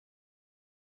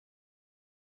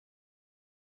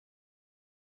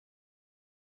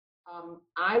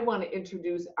I want to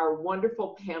introduce our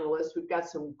wonderful panelists. We've got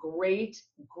some great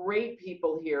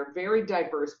people here, very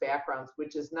diverse backgrounds,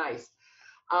 which is nice.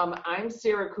 I'm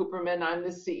Sara Kooperman. I'm the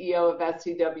CEO of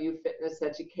SCW Fitness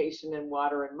Education and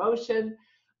Water in Motion.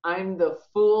 I'm the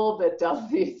fool that does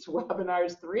these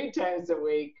webinars 3 times a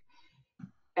week.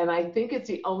 And I think it's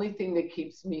the only thing that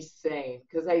keeps me sane,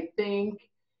 because I think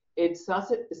it's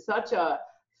such a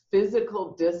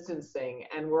physical distancing,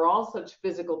 and we're all such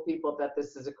physical people that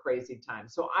this is a crazy time.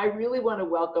 So I really want to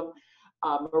welcome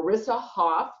Marissa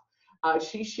Hoff.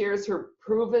 She shares her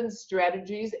proven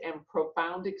strategies and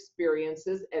profound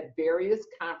experiences at various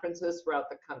conferences throughout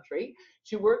the country.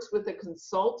 She works with a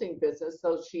consulting business,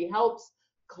 so she helps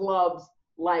clubs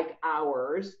like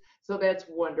ours. So that's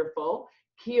wonderful.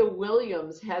 Kia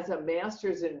Williams has a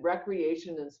master's in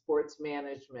recreation and sports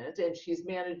management, and she's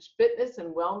managed fitness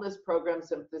and wellness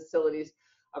programs and facilities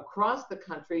across the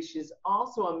country. She's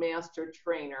also a master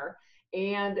trainer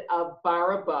and a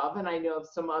bar above, and I know of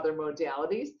some other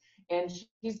modalities. And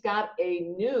she's got a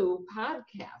new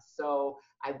podcast, so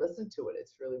I listened to it.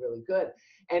 It's really, really good.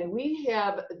 And we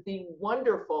have the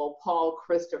wonderful Paul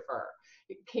Christopher.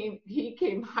 He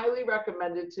came highly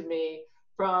recommended to me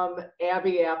from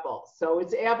Abby Apple. So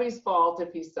it's Abby's fault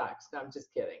if he sucks. No, I'm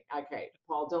just kidding. Okay,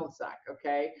 Paul, don't suck,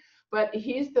 okay? But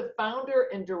he's the founder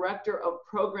and director of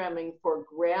programming for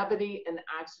Gravity and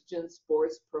Oxygen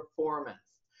Sports Performance.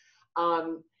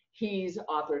 He's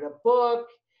authored a book.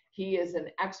 He is an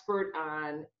expert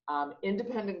on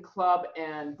independent club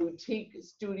and boutique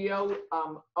studio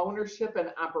ownership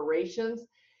and operations.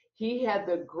 He had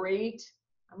the great,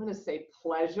 I'm going to say,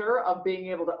 pleasure of being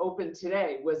able to open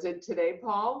today. Was it today,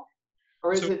 Paul?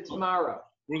 Or is it tomorrow?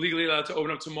 We're legally allowed to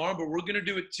open up tomorrow, but we're going to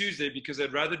do it Tuesday because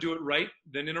I'd rather do it right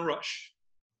than in a rush.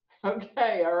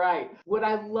 Okay, all right. What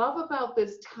I love about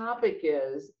this topic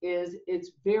is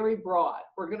it's very broad.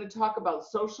 We're going to talk about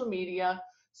social media,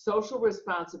 social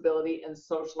responsibility, and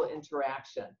social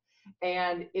interaction.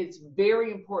 And it's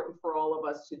very important for all of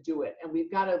us to do it. And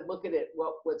we've got to look at it,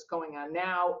 what's going on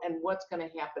now and what's going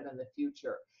to happen in the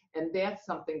future. And that's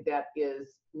something that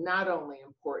is not only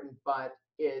important, but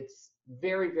it's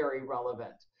very, very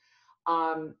relevant.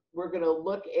 We're going to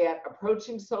look at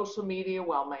approaching social media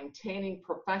while maintaining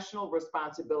professional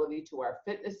responsibility to our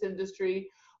fitness industry.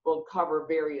 We'll cover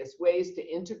various ways to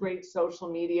integrate social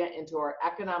media into our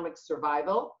economic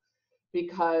survival,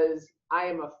 because I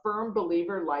am a firm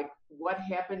believer, like what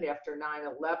happened after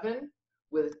 9/11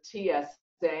 with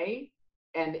TSA,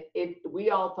 and we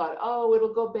all thought, oh,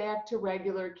 it'll go back to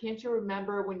regular. Can't you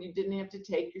remember when you didn't have to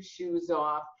take your shoes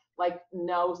off? Like,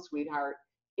 no, sweetheart,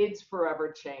 it's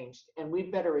forever changed, and we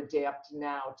better adapt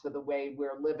now to the way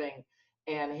we're living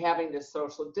and having to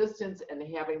social distance and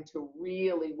having to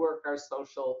really work our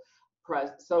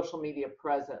social media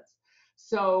presence.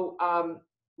 So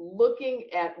looking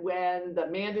at when the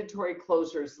mandatory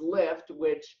closures lift,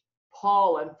 which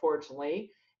Paul,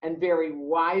 unfortunately, and very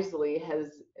wisely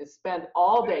has spent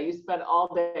all day, you spent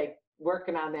all day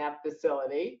working on that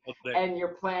facility, and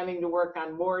you're planning to work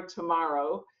on more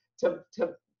tomorrow to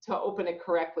open it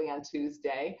correctly on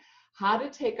Tuesday. How to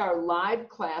take our live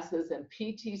classes and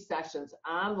PT sessions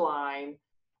online,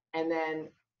 and then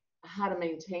how to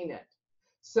maintain it.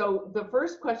 So the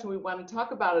first question we want to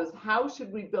talk about is, how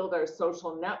should we build our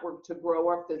social network to grow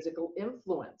our physical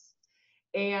influence?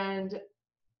 And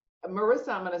Marissa,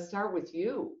 I'm going to start with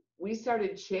you. We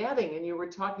started chatting and you were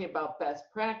talking about best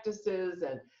practices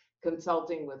and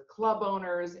consulting with club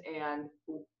owners, and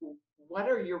what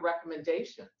are your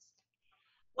recommendations?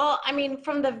 Well, I mean,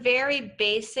 from the very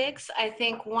basics, I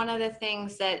think one of the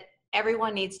things that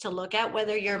everyone needs to look at,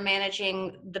 whether you're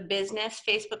managing the business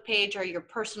Facebook page or your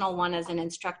personal one as an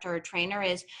instructor or trainer,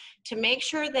 is to make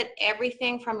sure that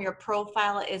everything from your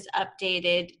profile is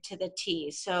updated to the T.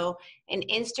 So in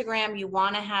Instagram, you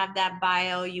want to have that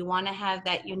bio, you want to have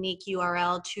that unique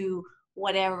URL to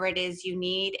whatever it is you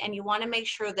need, and you want to make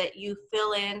sure that you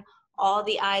fill in all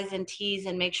the I's and T's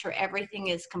and make sure everything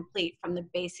is complete from the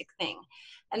basic thing.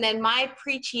 And then my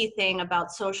preachy thing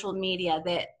about social media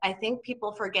that I think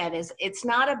people forget is it's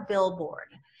not a billboard.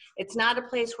 It's not a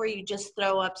place where you just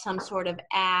throw up some sort of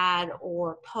ad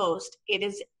or post. It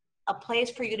is a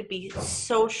place for you to be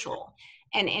social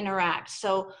and interact.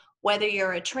 So whether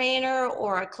you're a trainer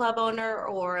or a club owner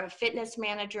or a fitness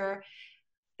manager,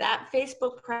 that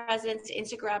Facebook presence,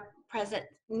 Instagram presence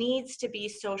needs to be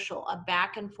social, a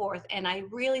back and forth. And I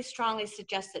really strongly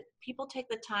suggest that people take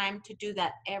the time to do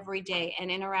that every day and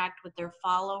interact with their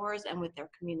followers and with their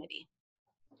community.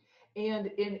 And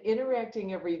in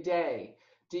interacting every day,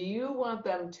 do you want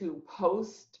them to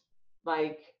post,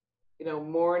 like,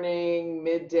 morning,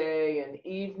 midday, and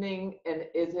evening? And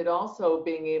is it also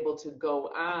being able to go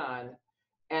on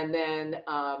and then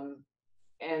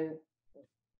and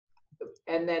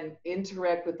and then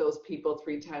interact with those people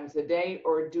 3 times a day?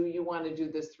 Or do you want to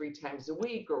do this 3 times a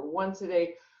week or once a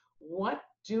day? What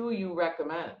do you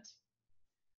recommend?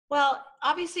 Well,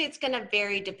 obviously it's going to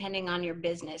vary depending on your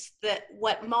business.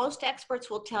 What most experts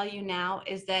will tell you now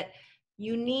is that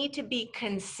you need to be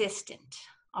consistent.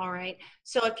 All right.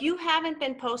 So if you haven't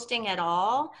been posting at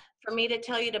all, for me to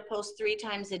tell you to post 3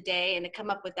 times a day and to come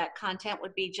up with that content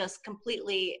would be just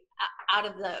completely out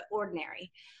of the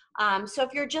ordinary. So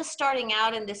if you're just starting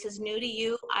out and this is new to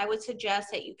you, I would suggest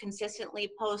that you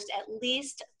consistently post at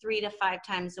least 3 to 5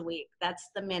 times a week. That's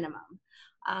the minimum.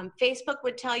 Facebook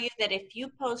would tell you that if you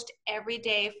post every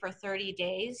day for 30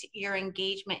 days, your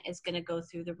engagement is going to go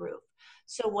through the roof.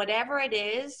 So whatever it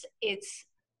is, it's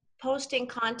posting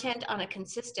content on a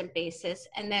consistent basis.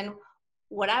 And then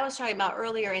what I was talking about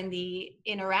earlier in the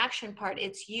interaction part,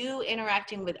 it's you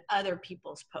interacting with other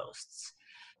people's posts.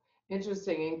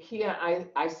 Interesting. And Kia,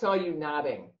 I saw you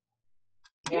nodding.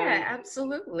 Yeah,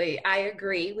 absolutely. I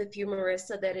agree with you,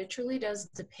 Marissa, that it truly does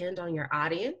depend on your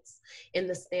audience in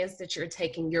the stance that you're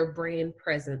taking your brand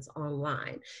presence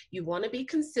online. You want to be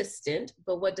consistent,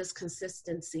 but what does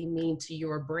consistency mean to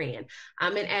your brand?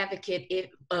 I'm an advocate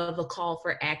of a call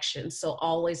for action, so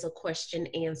always a question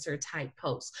answer type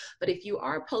post. But if you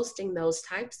are posting those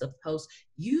types of posts,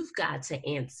 you've got to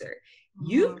answer.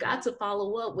 You've got to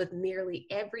follow up with nearly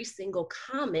every single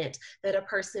comment that a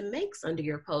person makes under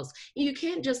your post. You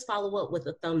can't just follow up with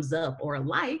a thumbs up or a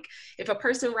like. If a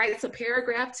person writes a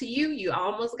paragraph to you, you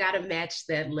almost got to match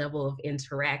that level of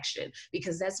interaction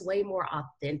because that's way more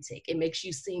authentic. It makes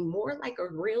you seem more like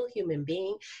a real human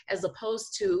being as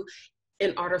opposed to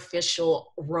an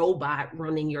artificial robot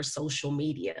running your social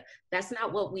media. That's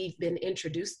not what we've been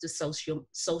introduced to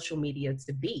social media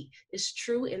to be. It's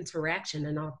true interaction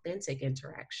and authentic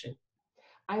interaction.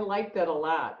 I like that a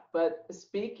lot. But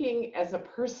speaking as a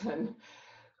person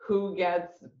who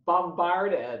gets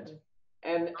bombarded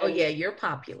and oh yeah, you're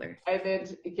popular.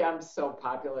 And yeah, I'm so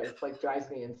popular. It's like drives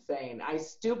me insane. I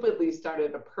stupidly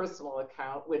started a personal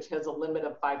account, which has a limit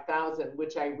of 5,000,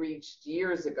 which I reached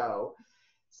years ago.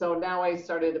 So now I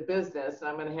started a business and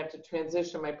I'm going to have to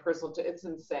transition my personal to, it's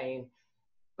insane.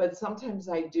 But sometimes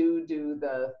I do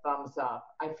the thumbs up.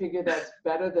 I figure that's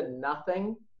better than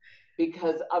nothing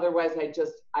because otherwise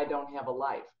I don't have a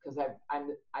life because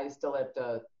I still have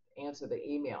to answer the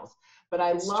emails. But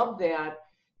I love that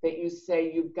you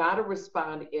say you've got to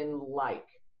respond in like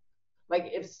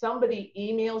if somebody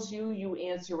emails you, you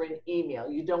answer an email.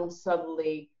 You don't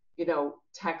suddenly,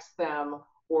 text them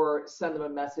or send them a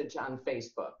message on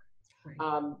Facebook.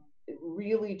 Right.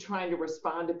 Really trying to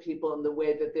respond to people in the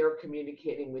way that they're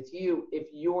communicating with you if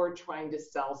you're trying to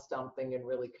sell something and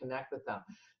really connect with them.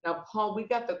 Now, Paul, we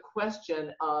got the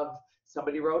question of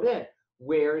somebody wrote in,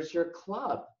 where's your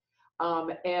club?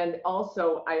 And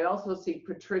also, I also see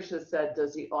Patricia said,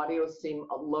 does the audio seem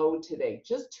low today?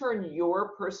 Just turn your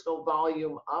personal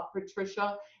volume up,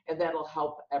 Patricia, and that'll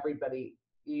help everybody.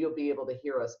 You'll be able to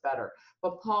hear us better.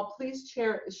 But Paul, please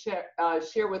share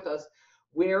with us,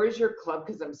 where is your club?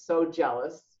 Because I'm so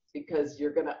jealous because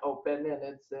you're going to open and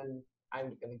it's in,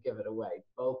 I'm going to give it away,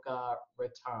 Boca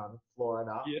Raton,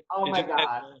 Florida. Yeah, oh my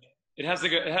God. It has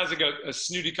like a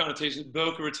snooty connotation,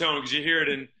 Boca Raton, because you hear it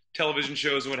in television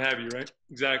shows and what have you, right?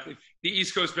 Exactly. The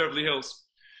East Coast Beverly Hills.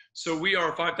 So we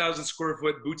are a 5,000 square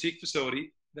foot boutique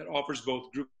facility that offers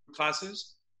both group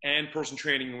classes and personal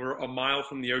training. We're a mile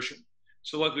from the ocean.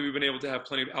 So luckily we've been able to have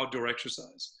plenty of outdoor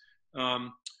exercise.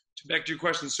 Back to your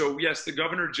question. So yes, the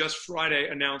governor just Friday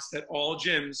announced that all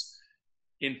gyms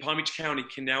in Palm Beach County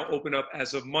can now open up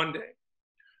as of Monday.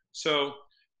 So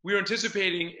we're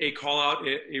anticipating a call out,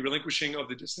 a relinquishing of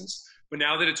the distance. But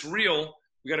now that it's real,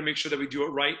 we got to make sure that we do it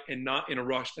right and not in a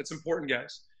rush. That's important,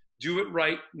 guys. Do it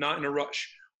right, not in a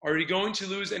rush. Are you going to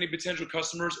lose any potential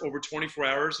customers over 24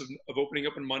 hours of opening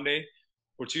up on Monday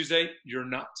or Tuesday? You're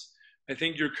not. I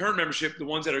think your current membership, the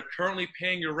ones that are currently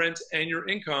paying your rent and your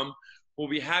income, will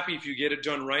be happy if you get it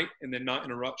done right and then not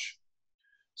in a rush.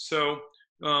 So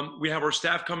we have our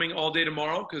staff coming all day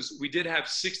tomorrow because we did have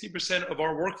 60% of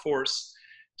our workforce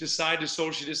decide to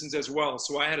social distance as well.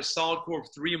 So I had a solid core of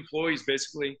 3 employees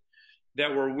basically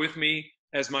that were with me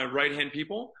as my right-hand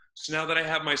people. So now that I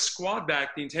have my squad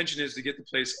back, the intention is to get the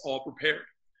place all prepared.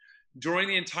 During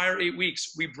the entire 8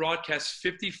 weeks, we broadcast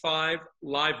 55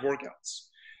 live workouts.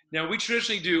 Now, we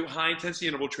traditionally do high-intensity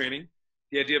interval training,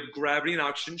 the idea of gravity and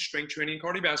oxygen, strength training, and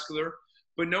cardiovascular.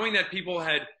 But knowing that people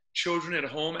had children at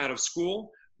home out of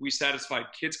school, we satisfied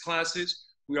kids' classes.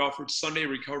 We offered Sunday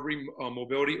recovery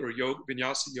mobility or yoga,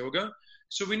 vinyasa yoga.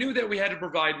 So we knew that we had to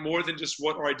provide more than just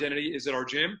what our identity is at our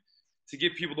gym to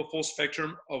give people the full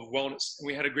spectrum of wellness. And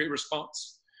we had a great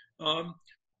response.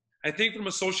 I think from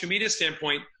a social media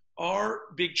standpoint, our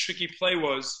big tricky play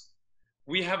was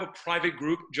we have a private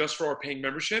group just for our paying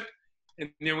membership, and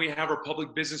then we have our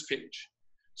public business page.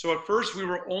 So at first we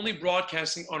were only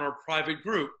broadcasting on our private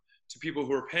group to people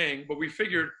who are paying, but we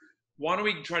figured, why don't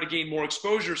we try to gain more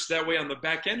exposure so that way on the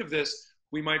back end of this,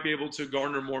 we might be able to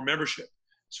garner more membership.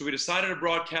 So we decided to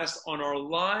broadcast on our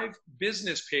live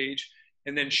business page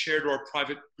and then share to our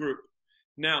private group.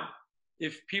 Now,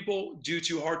 if people, due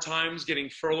to hard times getting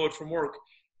furloughed from work,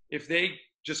 if they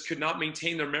just could not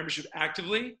maintain their membership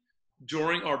actively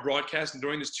during our broadcast and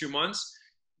during this 2 months,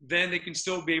 then they can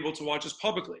still be able to watch us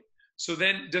publicly. So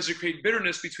then does it create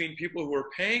bitterness between people who are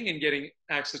paying and getting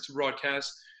access to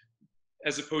broadcast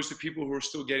as opposed to people who are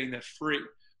still getting that free?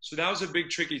 So that was a big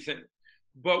tricky thing.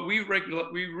 But we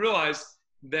realized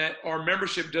that our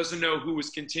membership doesn't know who was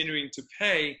continuing to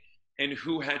pay and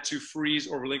who had to freeze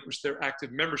or relinquish their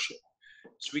active membership.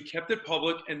 So we kept it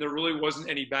public, and there really wasn't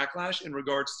any backlash in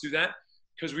regards to that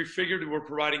because we figured we're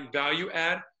providing value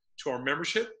add to our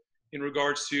membership in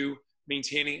regards to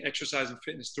maintaining exercise and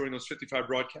fitness during those 55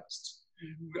 broadcasts.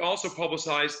 Mm-hmm. We also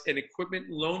publicized an equipment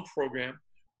loan program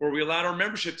where we allowed our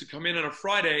membership to come in on a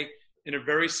Friday in a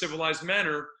very civilized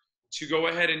manner to go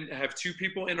ahead and have 2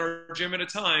 people in our gym at a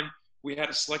time. We had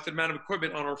a selected amount of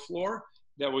equipment on our floor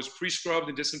that was pre-scrubbed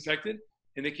and disinfected,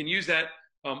 and they can use that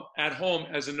at home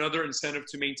as another incentive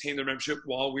to maintain their membership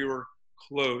while we were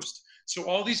closed. So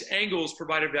all these angles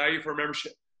provided value for our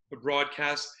membership: the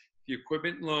broadcast, the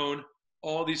equipment loan,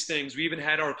 all these things. We even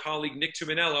had our colleague Nick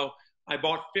Tuminello. I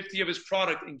bought 50 of his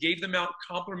product and gave them out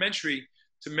complimentary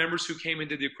to members who came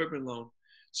into the equipment loan.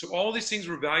 So all these things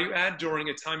were value add during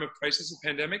a time of crisis and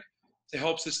pandemic to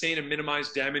help sustain and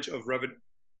minimize damage of revenue.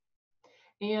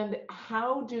 And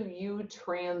how do you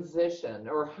transition,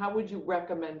 or how would you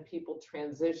recommend people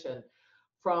transition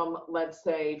from, let's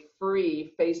say,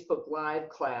 free Facebook Live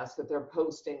class that they're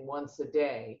posting once a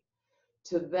day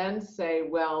to then say,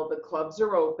 well, the clubs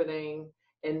are opening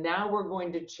and now we're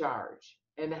going to charge?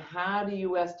 And how do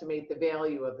you estimate the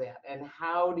value of that? And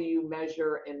how do you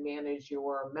measure and manage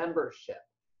your membership?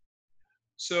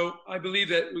 So I believe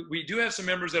that we do have some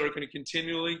members that are going to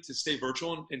continually to stay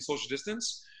virtual and social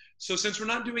distance. So since we're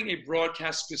not doing a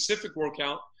broadcast specific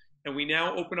workout and we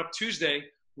now open up Tuesday,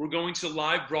 we're going to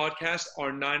live broadcast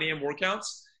our 9 a.m. workouts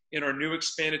in our new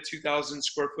expanded 2,000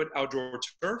 square foot outdoor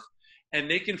turf,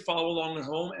 and they can follow along at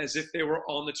home as if they were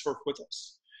on the turf with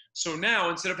us. So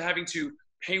now, instead of having to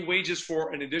pay wages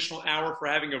for an additional hour for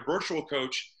having a virtual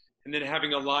coach and then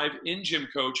having a live in-gym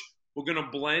coach, we're going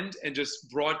to blend and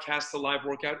just broadcast the live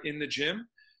workout in the gym,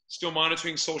 still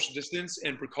monitoring social distance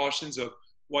and precautions of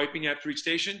wiping after each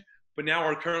station. But now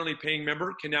our currently paying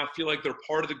member can now feel like they're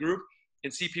part of the group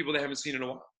and see people they haven't seen in a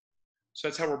while. So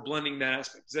that's how we're blending that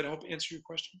aspect. Does that help answer your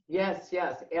question? Yes,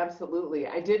 yes, absolutely.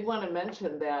 I did want to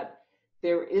mention that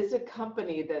there is a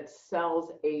company that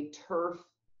sells a turf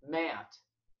mat.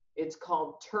 It's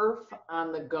called Turf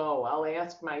on the Go. I'll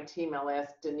ask my team, I'll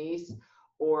ask Denise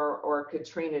or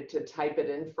Katrina to type it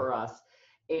in for us.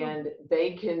 And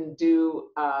they can do,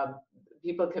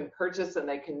 people can purchase and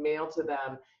they can mail to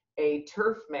them a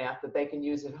turf mat that they can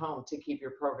use at home to keep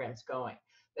your programs going.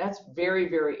 That's very,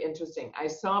 very interesting. I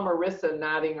saw Marissa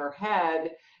nodding her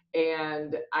head,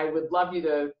 and I would love you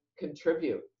to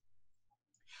contribute.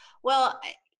 Well,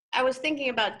 I was thinking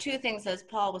about 2 things as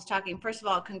Paul was talking. First of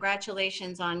all,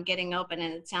 congratulations on getting open,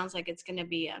 and it sounds like it's going to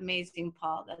be amazing,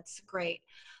 Paul. That's great.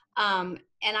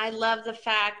 And I love the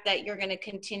fact that you're going to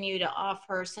continue to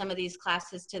offer some of these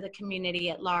classes to the community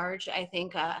at large. I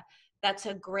think that's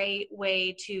a great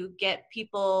way to get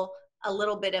people a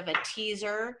little bit of a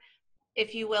teaser,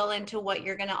 if you will, into what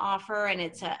you're going to offer. And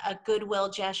it's a goodwill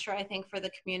gesture, I think, for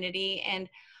the community. And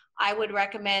I would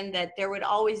recommend that there would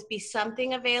always be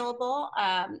something available.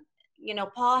 You know,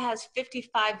 Paul has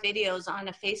 55 videos on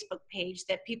a Facebook page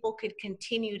that people could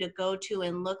continue to go to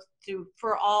and look through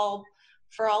for all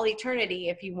eternity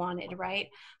if you wanted, right?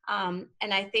 And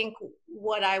I think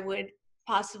what I would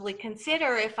possibly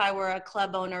consider if I were a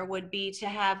club owner would be to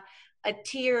have a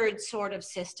tiered sort of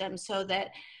system so that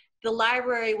the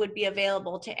library would be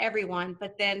available to everyone,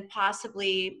 but then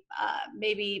possibly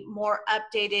maybe more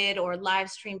updated or live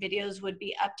stream videos would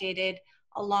be updated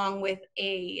along with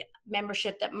a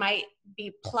membership that might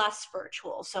be plus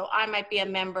virtual. So I might be a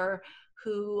member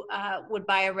who would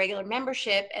buy a regular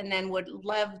membership and then would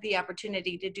love the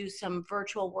opportunity to do some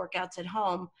virtual workouts at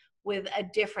home with a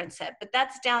different set, but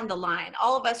that's down the line.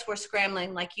 All of us were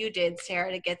scrambling like you did,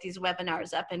 Sarah, to get these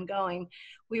webinars up and going.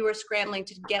 We were scrambling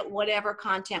to get whatever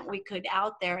content we could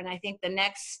out there. And I think the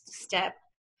next step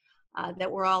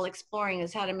that we're all exploring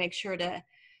is how to make sure to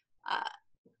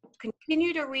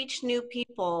continue to reach new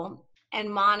people and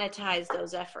monetize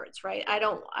those efforts, right? I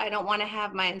don't want to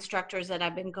have my instructors that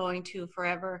I've been going to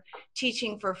forever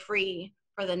teaching for free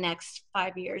for the next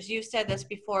 5 years. You said this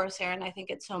before, Sarah, and I think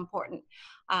it's so important.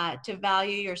 To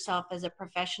value yourself as a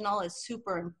professional is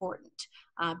super important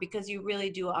because you really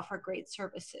do offer great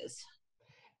services.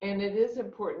 And it is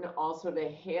important also to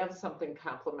have something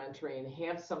complimentary and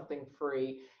have something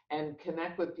free and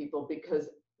connect with people, because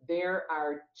there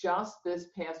are, just this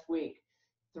past week,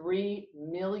 3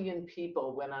 million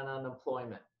people went on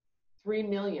unemployment. 3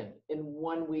 million in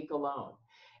 1 week alone.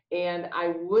 And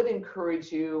I would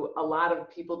encourage you, a lot of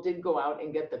people did go out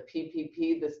and get the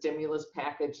PPP, the stimulus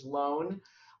package loan,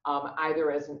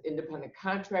 either as an independent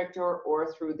contractor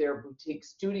or through their boutique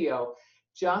studio.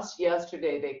 Just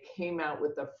yesterday, they came out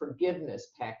with a forgiveness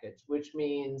package, which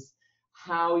means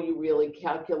how you really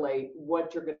calculate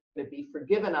what you're going to be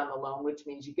forgiven on the loan, which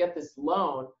means you get this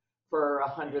loan for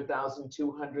 $100,000,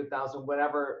 $200,000,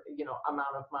 whatever, you know,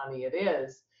 amount of money it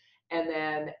is. And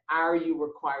then are you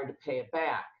required to pay it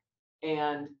back?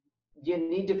 And you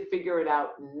need to figure it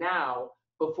out now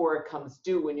before it comes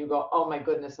due, when you go, oh my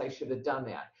goodness, I should have done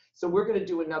that. So we're going to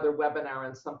do another webinar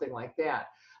on something like that.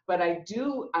 But I'm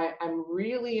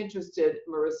really interested,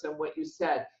 Marissa, in what you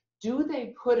said. Do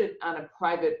they put it on a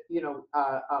private, you know,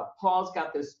 Paul's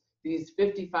got these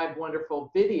 55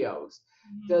 wonderful videos.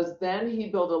 Does then he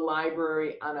build a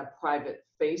library on a private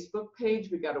Facebook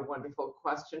page? We got a wonderful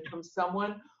question from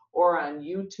someone. Or on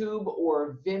YouTube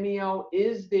or Vimeo.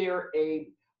 Is there a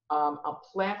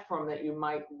platform that you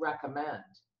might recommend?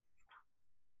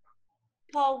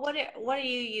 Paul, what are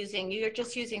you using? You're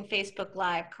just using Facebook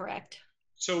Live, correct?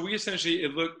 So we essentially,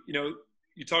 you know,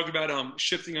 you talked about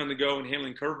shifting on the go and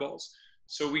handling curveballs.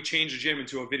 So we changed the gym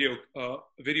into a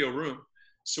video room.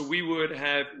 So we would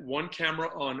have one camera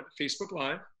on Facebook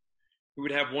Live. We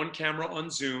would have one camera on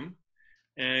Zoom.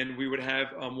 And we would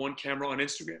have one camera on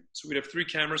Instagram. So we'd have 3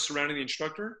 cameras surrounding the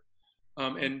instructor.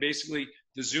 And basically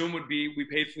the Zoom would be, we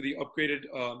paid for the upgraded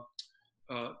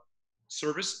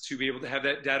service to be able to have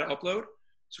that data upload.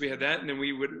 So we had that, and then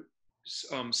we would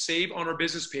save on our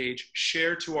business page,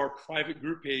 share to our private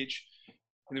group page,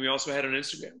 and then we also had on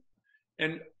Instagram.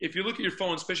 And if you look at your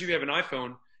phone, especially if you have an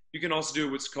iPhone, you can also do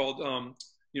what's called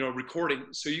you know,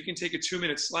 recording. So you can take a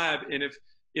 2-minute slab, and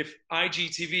if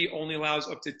IGTV only allows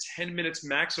up to 10 minutes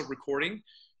max of recording,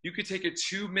 you could take a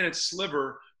 2-minute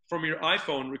sliver from your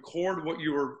iPhone, record what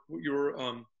you were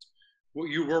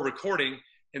recording,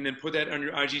 and then put that on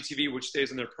your IGTV, which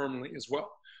stays in there permanently as well.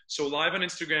 So live on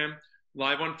Instagram,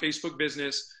 live on Facebook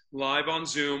Business, live on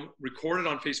Zoom, recorded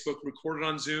on Facebook, recorded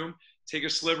on Zoom, take a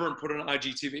sliver and put it on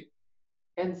IGTV.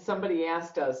 And somebody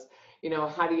asked us, you know,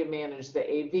 how do you manage the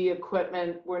AV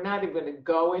equipment? We're not even going to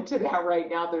go into that right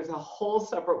now. There's a whole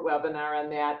separate webinar on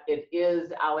that. It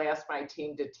is, I'll ask my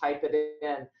team to type it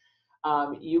in.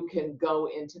 You can go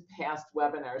into past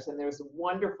webinars, and there's a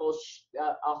wonderful,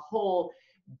 a whole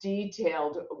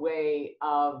detailed way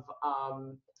of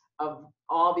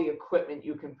all the equipment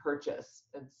you can purchase.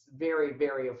 It's very,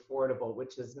 very affordable,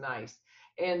 which is nice.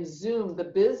 And Zoom, the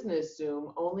business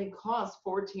Zoom, only costs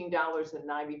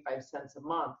 $14.95 a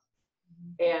month.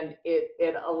 And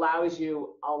it allows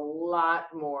you a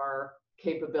lot more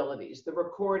capabilities, the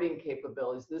recording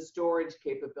capabilities, the storage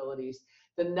capabilities,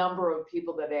 the number of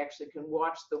people that actually can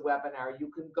watch the webinar.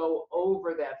 You can go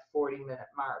over that 40-minute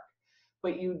mark,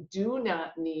 but you do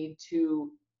not need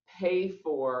to pay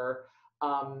for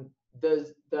the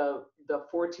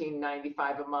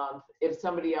 $14.95 a month if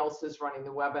somebody else is running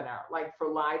the webinar. Like for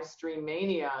Live Stream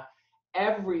Mania,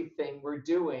 everything we're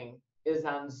doing is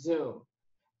on Zoom.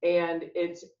 And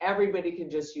everybody can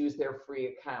just use their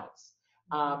free accounts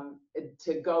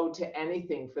to go to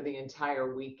anything for the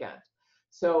entire weekend.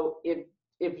 So if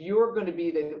you're going to be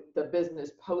the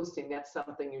business posting, that's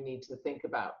something you need to think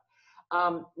about.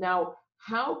 Now,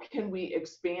 how can we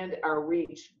expand our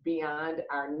reach beyond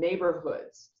our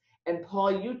neighborhoods? And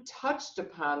Paul, you touched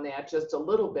upon that just a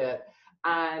little bit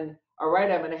on, all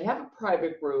right, I'm going to have a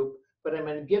private group, but I'm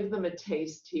going to give them a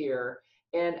taste here.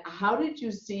 And how did you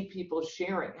see people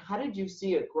sharing? How did you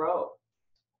see it grow?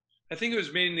 I think it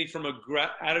was mainly from an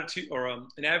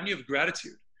avenue of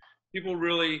gratitude. People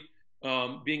really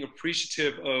being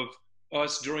appreciative of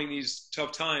us during these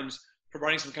tough times,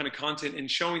 providing some kind of content and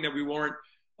showing that we weren't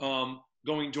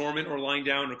going dormant or lying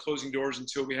down or closing doors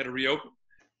until we had to reopen.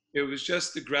 It was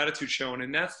just the gratitude shown,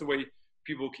 and that's the way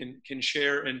people can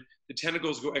share, and the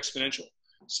tentacles go exponential.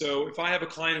 So if I have a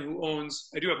client who owns,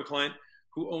 I do have a client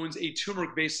who owns a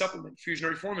turmeric-based supplement,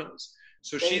 Fusionary Formulas.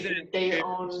 So they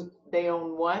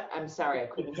own what? I'm sorry, I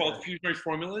couldn't It's called Fusionary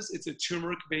Formulas. It's a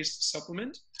turmeric-based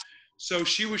supplement. So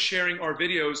she was sharing our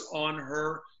videos on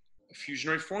her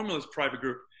Fusionary Formulas private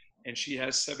group, and she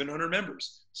has 700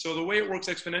 members. So the way it works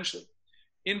exponentially.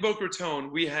 In Boca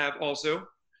Raton, we have also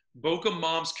Boca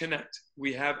Moms Connect.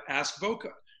 We have Ask Boca.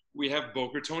 We have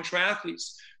Boca Raton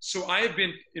Triathletes. So I have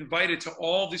been invited to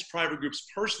all of these private groups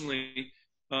personally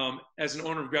as an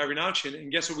owner of WATERinMOTION.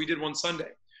 And guess what we did one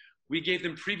Sunday? We gave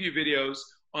them preview videos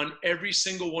on every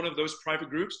single one of those private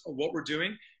groups of what we're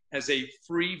doing as a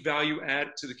free value add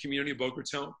to the community of Boca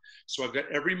Raton. So I've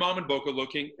got every mom in Boca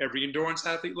looking, every endurance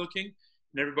athlete looking,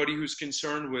 and everybody who's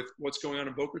concerned with what's going on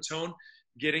in Boca Raton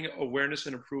getting awareness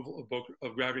and approval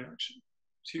of WATERinMOTION.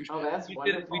 It's huge. Oh, that's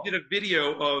wonderful. We did a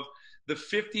video of the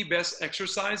 50 best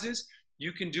exercises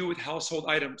you can do with household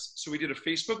items. So we did a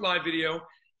Facebook Live video,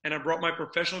 and I brought my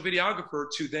professional videographer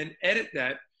to then edit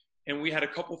that, and we had a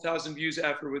couple thousand views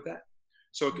after with that.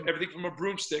 So everything from a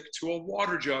broomstick to a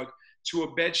water jug to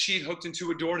a bed sheet hooked into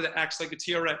a door that acts like a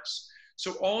TRX.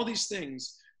 So all these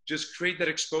things just create that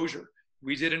exposure.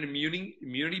 We did an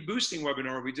immunity boosting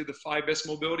webinar. We did the 5 best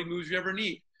mobility moves you ever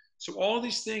need. So all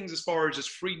these things, as far as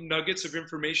just free nuggets of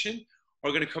information,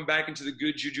 are going to come back into the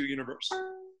good juju universe.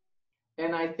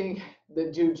 And I think the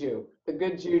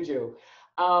good juju.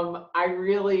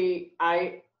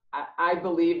 I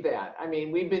believe that. I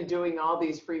mean, we've been doing all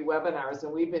these free webinars,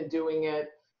 and we've been doing it.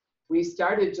 We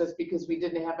started just because we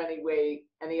didn't have any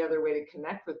other way to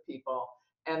connect with people.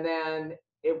 And then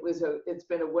it's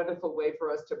been a wonderful way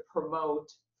for us to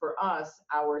promote, for us,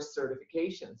 our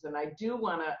certifications. And I do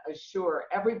want to assure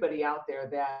everybody out there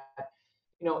that,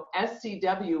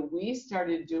 SCW, we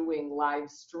started doing live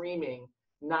streaming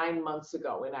 9 months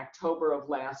ago in October of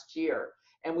last year.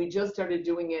 And we just started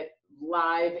doing it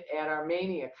live at our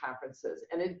Mania conferences.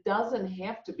 And it doesn't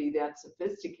have to be that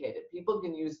sophisticated. People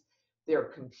can use their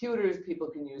computers, people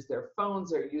can use their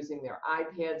phones, or using their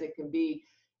iPads. It can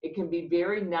be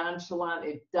very nonchalant.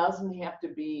 It doesn't have to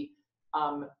be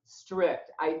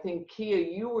strict. I think, Kia,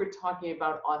 you were talking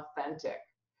about authentic,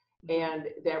 and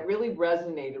that really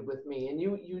resonated with me. And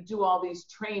you do all these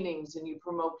trainings and you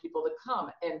promote people to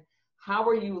come. And how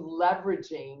are you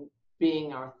leveraging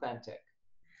being authentic?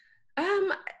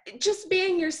 Just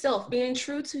being yourself, being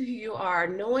true to who you are,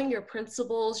 knowing your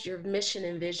principles, your mission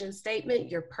and vision statement,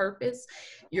 your purpose,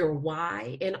 your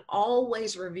why, and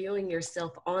always reviewing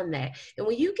yourself on that. And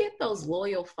when you get those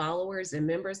loyal followers and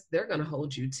members, they're going to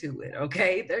hold you to it,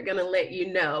 okay? They're going to let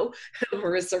you know.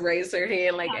 Marissa raised her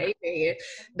hand like, amen.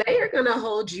 They are going to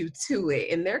hold you to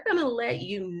it, and they're going to let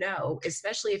you know,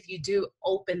 especially if you do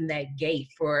open that gate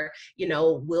for,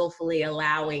 willfully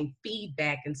allowing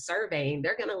feedback and surveying.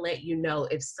 They're going to let you know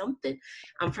if something,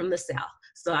 I'm from the South,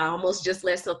 so I almost just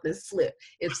let something slip.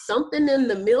 If something in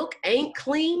the milk ain't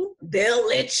clean, they'll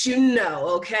let you know,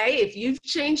 okay? If you've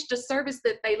changed a service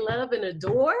that they love and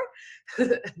adore,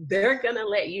 they're gonna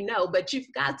let you know. But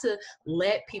you've got to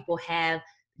let people have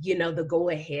the go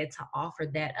ahead to offer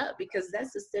that up, because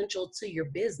that's essential to your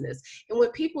business. And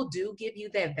when people do give you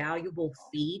that valuable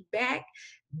feedback,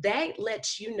 that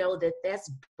lets you know that that's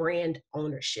brand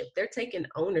ownership. They're taking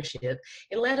ownership.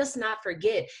 And let us not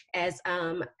forget, as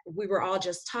we were all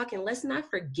just talking, let's not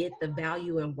forget the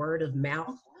value in word of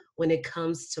mouth when it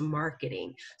comes to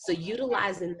marketing. So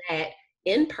utilizing that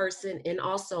in person and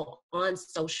also on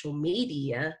social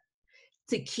media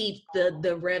to keep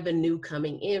the revenue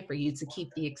coming in for you, to keep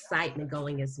the excitement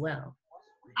going as well.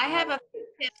 I have a few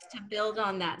tips to build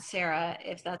on that, Sarah,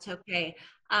 if that's okay.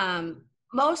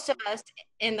 Most of us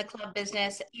in the club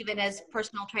business, even as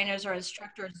personal trainers or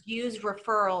instructors, use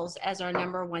referrals as our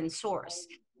 #1 source.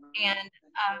 And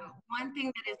one thing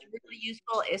that is really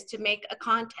useful is to make a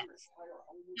contest.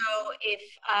 So if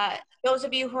those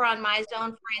of you who are on my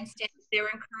zone, for instance, they're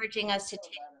encouraging us to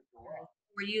take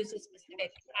or use a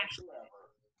specific hashtag.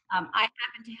 I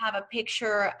happen to have a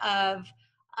picture of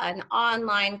an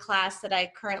online class that I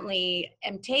currently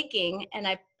am taking, and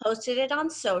I posted it on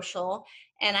social,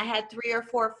 and I had 3 or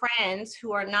 4 friends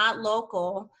who are not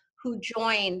local who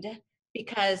joined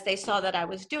because they saw that I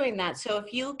was doing that. So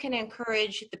if you can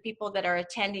encourage the people that are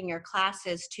attending your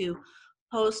classes to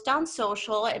post on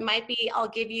social, it might be, I'll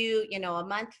give you, a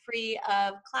month free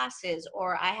of classes,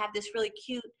 or I have this really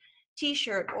cute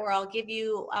t-shirt, or I'll give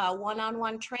you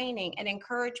one-on-one training, and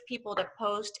encourage people to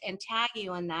post and tag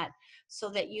you in that so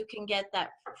that you can get that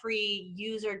free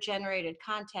user-generated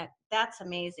content. That's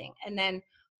amazing. And then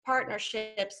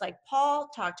partnerships like Paul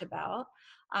talked about.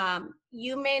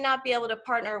 You may not be able to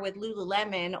partner with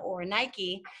Lululemon or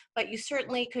Nike, but you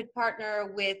certainly could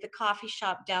partner with the coffee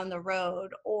shop down the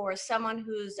road, or someone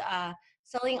who's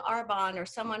selling Arbonne, or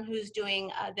someone who's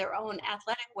doing their own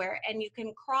athletic wear, and you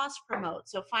can cross promote.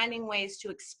 So finding ways to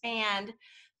expand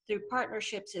through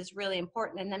partnerships is really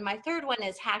important. And then my third one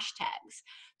is hashtags.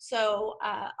 So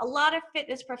a lot of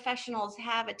fitness professionals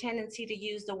have a tendency to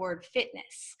use the word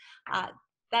fitness.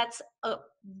 That's a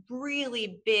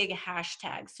really big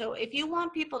hashtag. So if you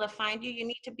want people to find you, you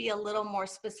need to be a little more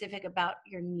specific about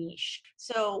your niche.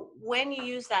 So when you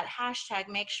use that hashtag,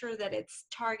 make sure that it's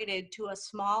targeted to a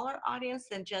smaller audience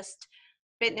than just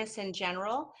fitness in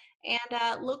general,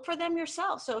 and look for them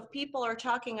yourself. So if people are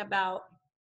talking about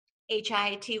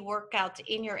HIIT workouts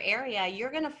in your area, you're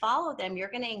going to follow them,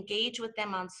 you're going to engage with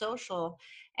them on social.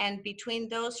 And between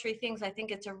those three things, I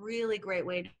think it's a really great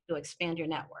way to expand your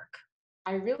network.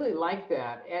 I really like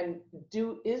that. And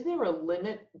is there a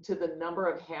limit to the number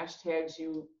of hashtags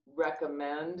you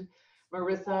recommend,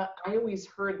 Marissa? I always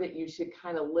heard that you should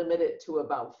kind of limit it to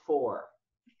about 4.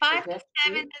 5 to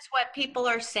 7 is what people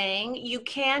are saying. You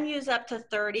can use up to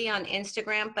 30 on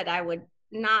Instagram, but I would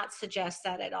not suggest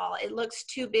that at all. It looks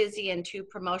too busy and too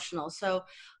promotional. So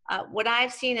what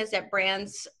I've seen is that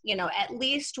brands, at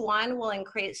least one will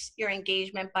increase your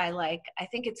engagement by I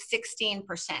think it's 16%,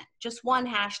 just one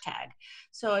hashtag.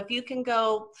 So if you can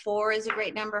go, 4 is a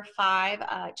great number,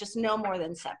 5, just no more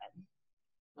than 7.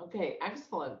 Okay,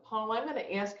 excellent. Paul, I'm going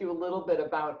to ask you a little bit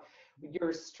about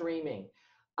your streaming.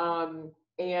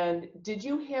 And did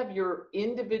you have your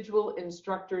individual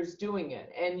instructors doing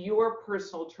it and your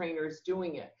personal trainers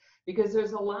doing it? Because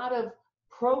there's a lot of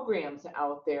programs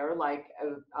out there, like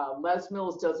Les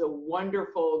Mills does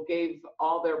gave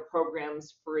all their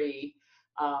programs free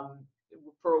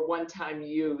for one-time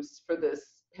use for this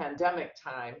pandemic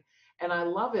time. And I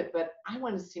love it, but I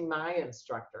want to see my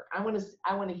instructor. I want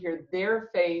to hear their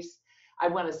face. I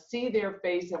want to see their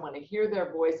face. I want to hear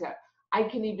their voice. I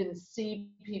can even see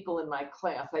people in my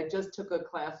class. I just took a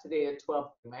class today at 12.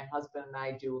 My husband and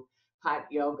I do hot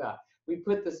yoga. We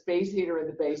put the space heater in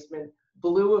the basement,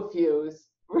 blew a fuse,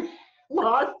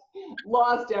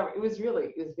 lost everything. It was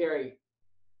very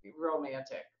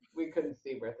romantic. We couldn't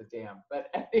see worth a damn.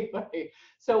 But anyway,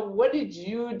 so what did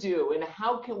you do, and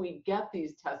how can we get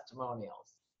these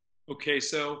testimonials? Okay,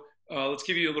 so let's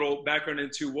give you a little background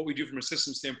into what we do from a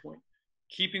system standpoint.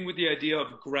 Keeping with the idea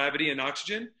of gravity and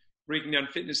oxygen, breaking down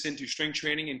fitness into strength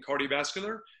training and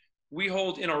cardiovascular, we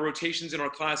hold in our rotations in our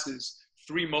classes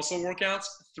 3 muscle workouts,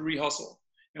 3 hustle.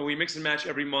 And we mix and match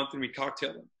every month and we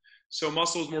cocktail them. So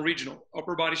muscle is more regional,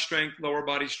 upper body strength, lower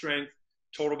body strength,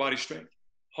 total body strength.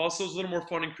 Hustle is a little more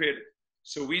fun and creative.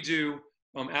 So we do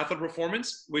athlete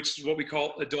performance, which is what we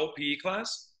call adult PE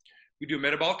class. We do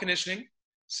metabolic conditioning,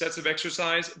 sets of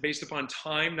exercise based upon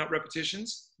time, not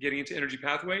repetitions, getting into energy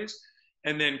pathways.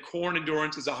 And then core and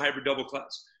endurance is a hybrid double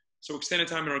class. So extended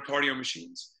time in our cardio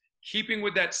machines. Keeping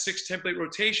with that 6 template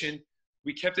rotation,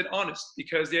 we kept it honest,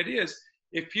 because the idea is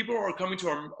if people are coming to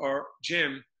our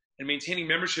gym and maintaining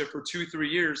membership for 2-3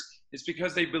 years, it's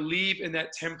because they believe in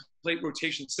that template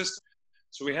rotation system.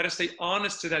 So we had to stay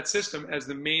honest to that system as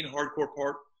the main hardcore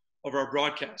part of our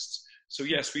broadcasts. So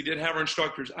yes, we did have our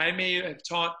instructors. I may have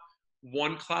taught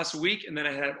 1 class a week, and then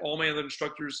I had all my other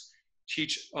instructors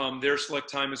teach their select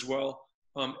time as well.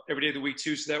 Every day of the week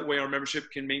too, so that way our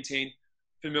membership can maintain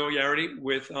familiarity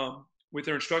with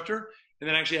their instructor. And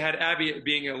then actually I had Abby,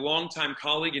 being a longtime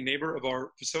colleague and neighbor of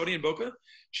our facility in Boca.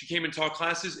 She came and taught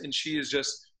classes, and she is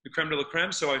just the creme de la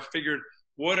creme. So I figured,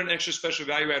 what an extra special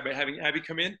value add by having Abby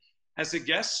come in as a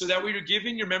guest, so that way you're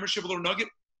giving your membership a little nugget.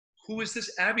 Who is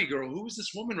this Abby girl? Who is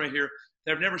this woman right here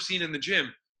that I've never seen in the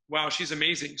gym? Wow, she's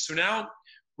amazing. So now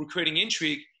we're creating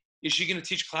intrigue. Is she going to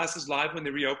teach classes live when they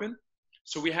reopen?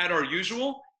 So we had our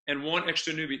usual and 1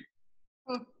 extra newbie.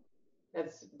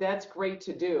 That's great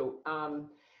to do.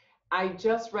 I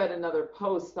just read another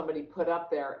post somebody put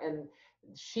up there, and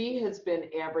she has been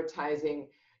advertising,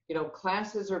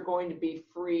 classes are going to be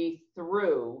free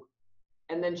through,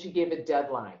 and then she gave a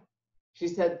deadline. She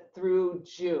said through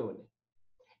June.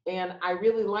 And I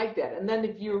really like that. And then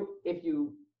if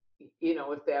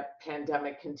that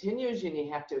pandemic continues and you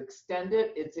have to extend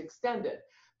it, it's extended.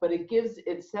 But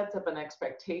it sets up an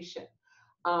expectation.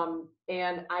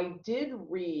 And I did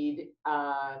read,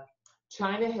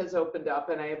 China has opened up,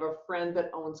 and I have a friend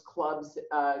that owns clubs,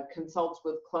 consults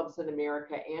with clubs in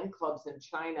America and clubs in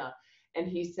China. And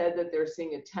he said that they're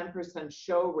seeing a 10%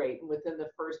 show rate. And within the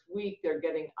first week, they're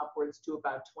getting upwards to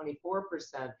about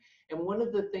 24%. And one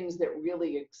of the things that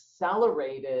really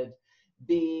accelerated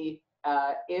the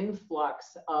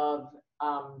influx of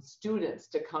students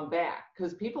to come back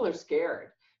because people are scared.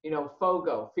 You know,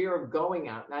 FOGO, fear of going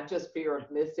out, not just fear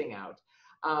of missing out,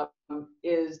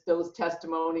 is those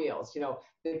testimonials. You know,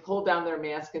 they pull down their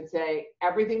mask and say,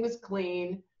 everything was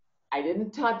clean. I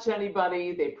didn't touch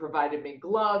anybody. They provided me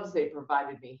gloves. They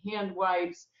provided me hand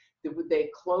wipes. They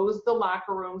closed the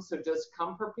locker room. So just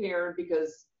come prepared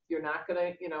because you're not going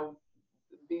to, you know,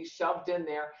 be shoved in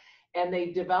there. And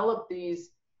they developed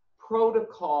these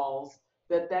protocols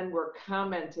that then were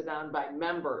commented on by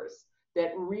members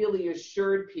that really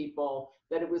assured people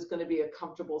that it was going to be a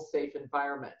comfortable, safe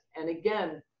environment. And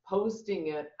again, posting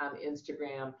it on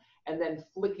Instagram and then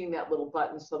flicking that little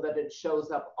button so that it shows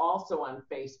up also on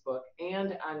Facebook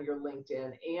and on your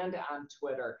LinkedIn and on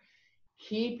Twitter.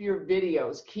 Keep your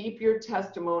videos, keep your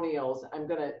testimonials.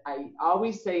 I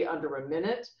always say under a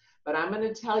minute, but I'm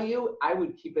going to tell you, I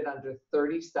would keep it under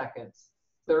 30 seconds,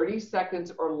 30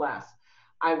 seconds or less.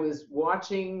 I was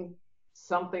watching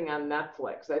something on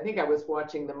Netflix. I think I was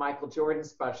watching the Michael Jordan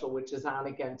special, which is on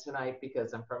again tonight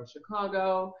because I'm from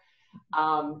Chicago.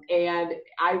 And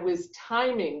I was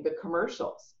timing the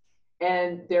commercials.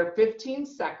 And they're 15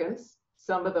 seconds.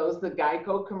 Some of those, the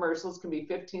Geico commercials can be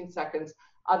 15 seconds.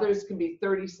 Others can be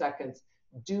 30 seconds.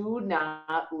 Do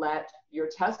not let your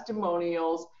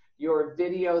testimonials, your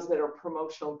videos that are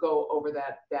promotional go over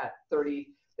that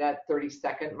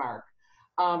 30-second mark.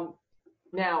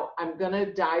 Now, I'm going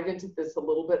to dive into this a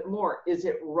little bit more. Is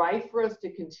it right for us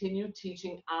to continue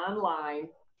teaching online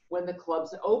when the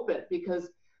clubs open? Because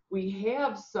we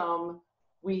have some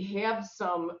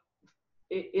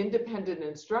independent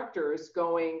instructors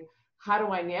going, how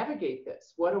do I navigate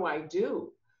this? What do I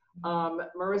do?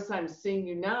 Marissa, I'm seeing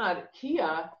you nod.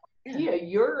 Kia,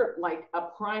 you're like a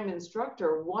prime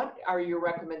instructor. What are your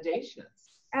recommendations?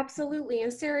 Absolutely.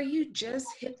 And Sarah, you just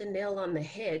hit the nail on the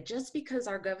head. Just because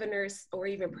our governors or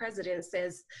even president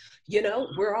says, you know,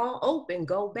 we're all open,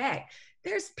 go back.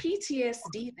 There's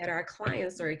PTSD that our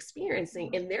clients are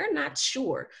experiencing, and they're not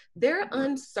sure. They're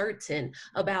uncertain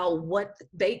about what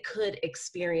they could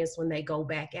experience when they go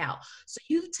back out. So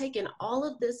you've taken all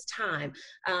of this time,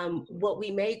 what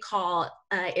we may call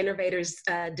innovators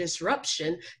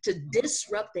disruption, to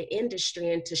disrupt the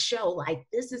industry and to show like,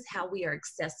 this is how we are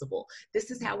accessible.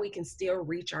 This is how we can still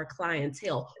reach our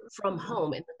clientele from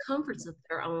home in the comforts of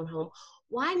their own home.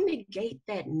 Why negate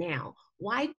that now?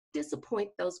 Why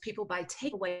disappoint those people by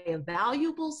taking away a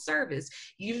valuable service?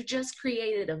 You've just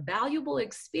created a valuable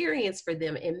experience for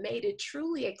them and made it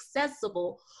truly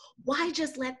accessible. Why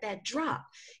just let that drop?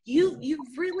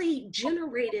 You've really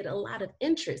generated a lot of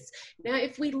interest. Now,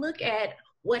 if we look at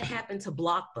what happened to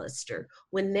Blockbuster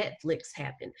when Netflix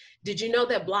happened, did you know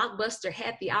that Blockbuster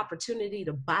had the opportunity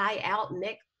to buy out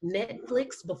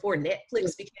Netflix before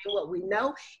Netflix became what we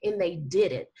know, and they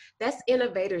didn't? That's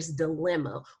innovator's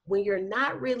dilemma. When you're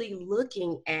not really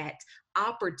looking at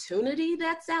opportunity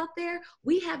that's out there,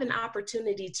 we have an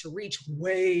opportunity to reach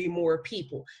way more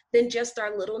people than just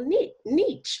our little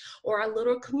niche or our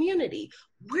little community.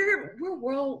 We're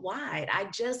worldwide. I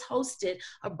just hosted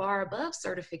a Bar Above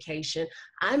certification.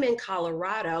 I'm in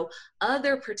Colorado.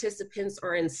 Other participants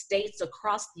are in states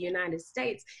across the United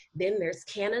States. Then there's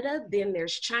Canada. Then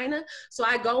there's China. So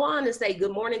I go on and say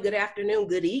good morning, good afternoon,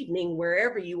 good evening,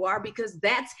 wherever you are, because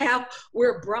that's how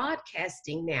we're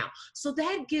broadcasting now. So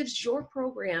that gives your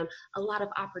program a lot of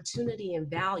opportunity and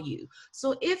value.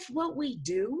 So if what we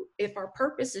do, if our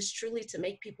purpose is truly to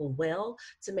make people well,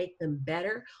 to make them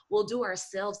better, we'll do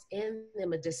ourselves and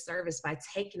them a disservice by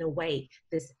taking away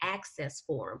this access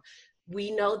for them.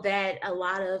 We know that a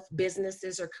lot of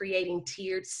businesses are creating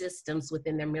tiered systems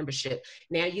within their membership.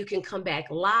 Now you can come back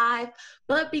live,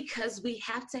 but because we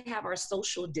have to have our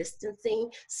social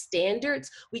distancing standards,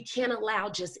 we can't allow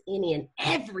just any and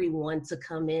everyone to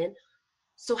come in.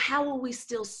 So how will we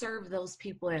still serve those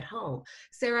people at home?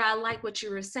 Sarah, I like what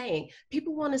you were saying.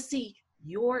 People want to see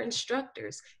your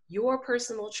instructors, your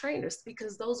personal trainers,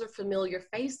 because those are familiar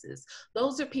faces.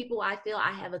 Those are people I feel I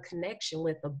have a connection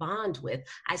with, a bond with.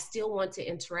 I still want to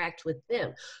interact with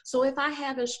them. So if I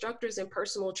have instructors and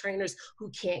personal trainers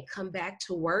who can't come back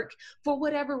to work for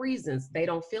whatever reasons, they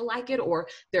don't feel like it, or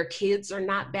their kids are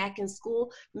not back in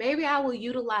school, maybe I will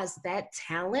utilize that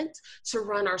talent to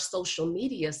run our social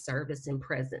media service and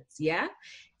presence, yeah?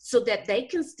 So that they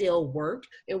can still work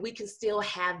and we can still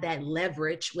have that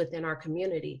leverage within our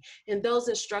community. And those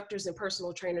instructors and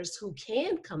personal trainers who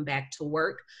can come back to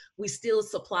work, we still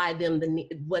supply them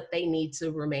what they need to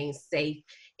remain safe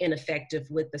and effective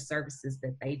with the services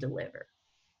that they deliver.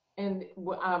 And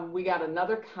we got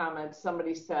another comment.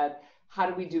 Somebody said, how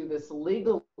do we do this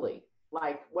legally?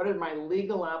 Like, what are my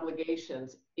legal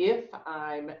obligations if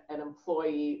I'm an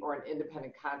employee or an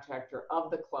independent contractor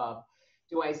of the club?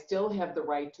 Do I still have the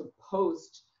right to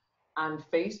post on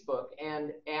Facebook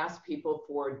and ask people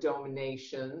for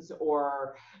donations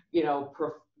or,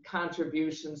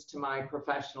 contributions to my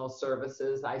professional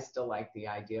services? I still like the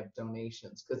idea of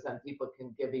donations because then people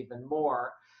can give even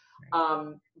more.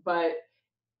 But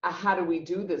how do we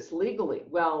do this legally?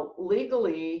 Well,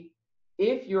 legally,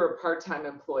 if you're a part-time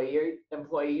employee,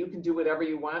 you can do whatever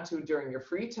you want to during your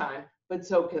free time, but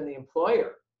so can the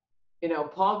employer.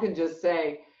 Paul can just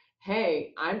say,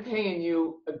 hey, I'm paying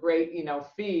you a great,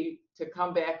 fee to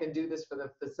come back and do this for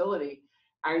the facility.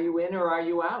 Are you in or are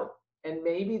you out? And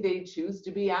maybe they choose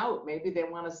to be out. Maybe they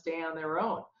want to stay on their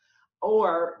own.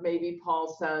 Or maybe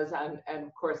Paul says, and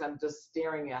of course I'm just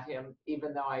staring at him,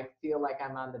 even though I feel like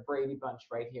I'm on the Brady Bunch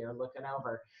right here looking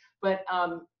over. But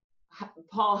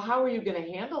Paul, how are you going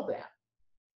to handle that?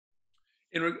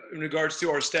 In regards to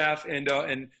our staff and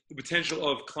the potential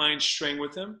of clients straying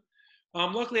with them,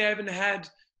 luckily I haven't had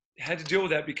to deal with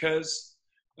that because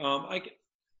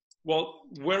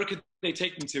where could they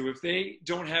take them to? If they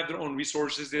don't have their own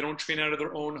resources, they don't train out of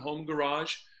their own home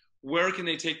garage, where can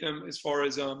they take them as far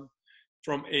as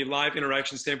from a live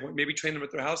interaction standpoint? Maybe train them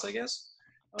at their house, I guess.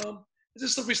 It's a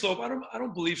slippery slope. I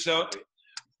don't believe so.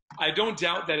 I don't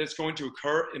doubt that it's going to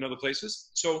occur in other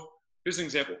places. So here's an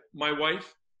example. My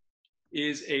wife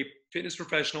is a fitness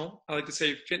professional. I like to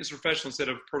say fitness professional instead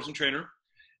of personal trainer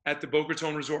at the Boca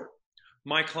Raton Resort.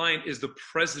 My client is the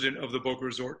president of the Boca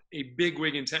Resort, a big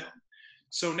wig in town.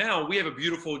 So now we have a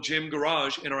beautiful gym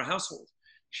garage in our household.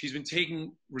 She's been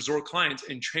taking resort clients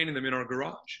and training them in our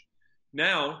garage.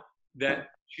 Now that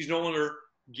she's no longer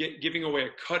giving away a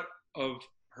cut of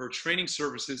her training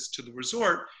services to the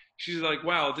resort, she's like,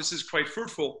 wow, this is quite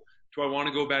fruitful. Do I want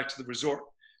to go back to the resort?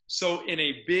 So in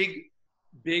a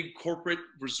big corporate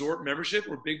resort membership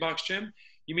or big box gym,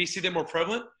 you may see that more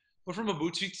prevalent. But from a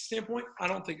boutique standpoint, I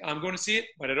don't think I'm going to see it,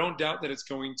 but I don't doubt that it's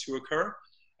going to occur.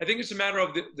 I think it's a matter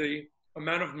of the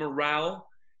amount of morale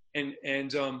and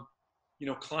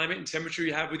climate and temperature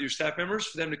you have with your staff members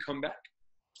for them to come back.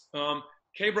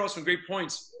 Kay brought some great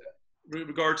points in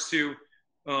regards to,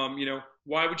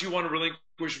 why would you want to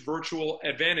relinquish virtual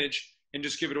advantage and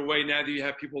just give it away now that you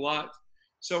have people live?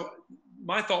 So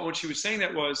my thought when she was saying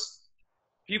that was,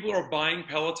 people are buying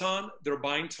Peloton, they're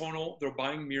buying Tonal, they're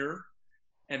buying Mirror,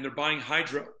 and they're buying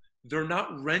Hydro. They're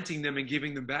not renting them and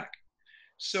giving them back.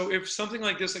 So if something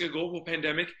like this, like a global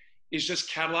pandemic, is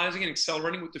just catalyzing and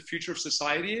accelerating what the future of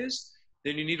society is,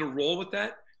 then you need to roll with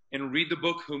that and read the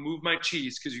book, Who Moved My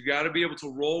Cheese, because you got to be able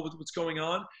to roll with what's going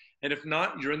on. And if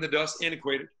not, you're in the dust,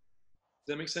 antiquated.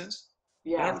 Does that make sense?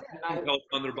 Yeah.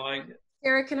 They're buying it.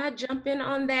 Sarah, can I jump in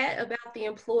on that about the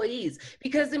employees?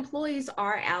 Because employees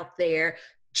are out there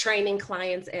training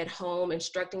clients at home,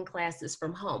 instructing classes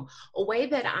from home. A way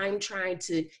that I'm trying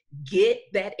to get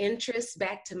that interest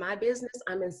back to my business,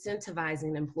 I'm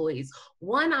incentivizing employees.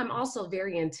 One, I'm also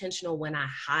very intentional when I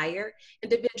hire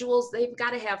individuals. They've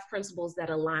got to have principles that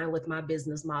align with my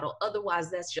business model.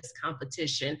 Otherwise, that's just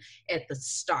competition at the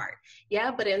start.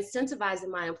 Yeah, but incentivizing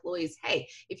my employees, hey,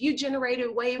 if you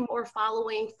generated way more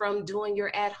following from doing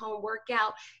your at-home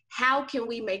workout, how can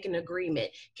we make an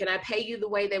agreement? Can I pay you the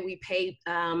way that we pay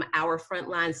our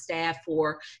frontline staff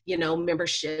for,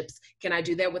 memberships? Can I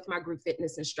do that with my group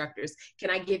fitness instructors? Can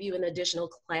I give you an additional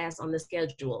class on the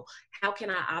schedule? How can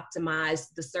I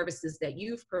optimize the services that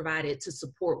you've provided to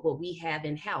support what we have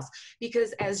in-house?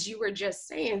 Because as you were just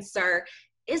saying, sir,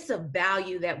 it's a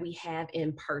value that we have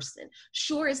in person.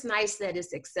 Sure, it's nice that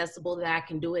it's accessible, that I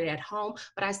can do it at home,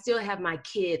 but I still have my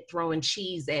kid throwing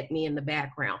cheese at me in the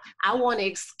background. I want to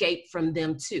escape from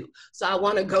them too. So I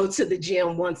want to go to the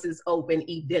gym once it's open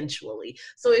eventually.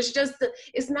 So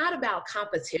it's not about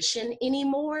competition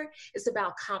anymore. It's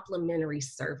about complementary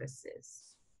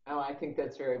services. Oh, I think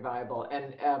that's very viable.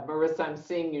 And Marissa, I'm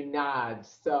seeing you nod,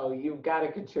 so you've got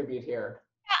to contribute here.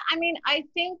 I mean, I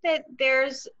think that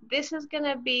this is going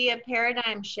to be a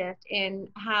paradigm shift in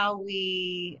how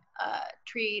we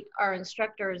treat our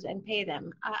instructors and pay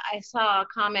them. I saw a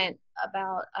comment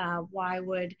about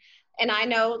and I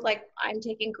know, like, I'm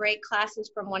taking great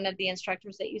classes from one of the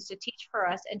instructors that used to teach for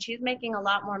us, and she's making a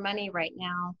lot more money right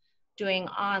now doing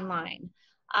online.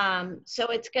 So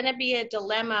it's going to be a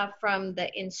dilemma from the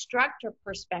instructor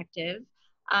perspective.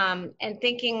 And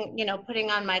thinking, putting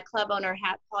on my club owner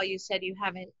hat, Paul, you said you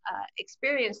haven't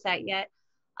experienced that yet.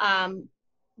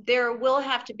 There will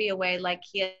have to be a way, like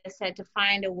he has said, to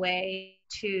find a way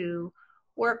to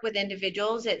work with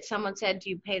individuals. Someone said, do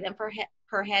you pay them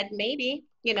per head? Maybe,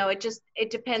 it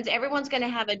depends. Everyone's going to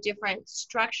have a different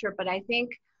structure, but I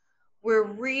think we're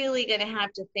really going to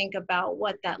have to think about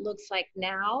what that looks like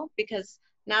now, because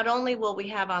not only will we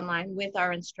have online with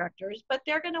our instructors, but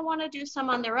they're going to want to do some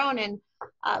on their own. And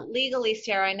legally,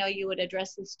 Sarah, I know you would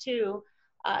address this too.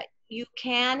 You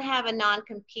can have a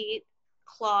non-compete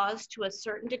clause to a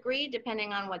certain degree,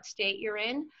 depending on what state you're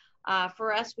in.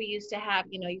 For us, we used to have,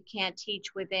 you can't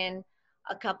teach within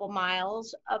a couple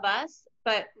miles of us,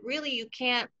 but really you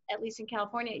can't, at least in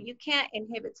California, you can't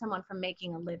inhibit someone from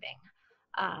making a living.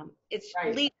 It's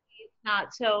Right. legally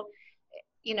not. So,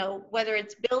 whether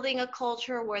it's building a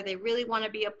culture where they really want to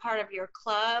be a part of your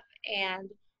club and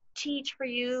teach for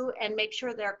you and make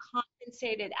sure they're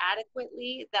compensated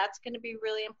adequately, that's going to be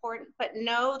really important. But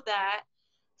know that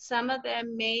some of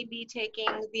them may be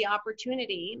taking the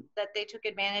opportunity that they took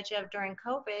advantage of during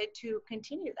COVID to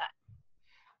continue that.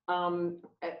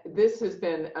 This has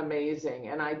been amazing.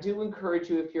 And I do encourage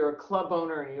you, if you're a club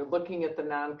owner and you're looking at the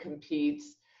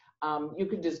non-competes, you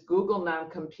can just Google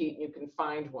non-compete and you can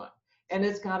find one. And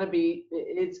it's got to be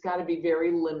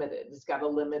very limited. It's got a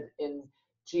limit in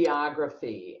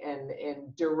geography and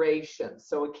in duration.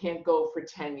 So it can't go for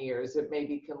 10 years. It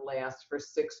maybe can last for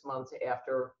 6 months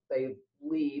after they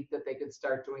leave, that they could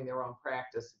start doing their own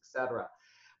practice, etc.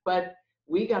 But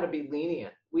we got to be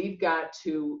lenient. We've got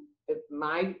to,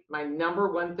 my number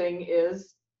one thing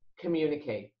is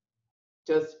communicate.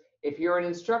 Just, if you're an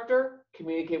instructor,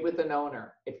 communicate with an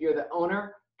owner. If you're the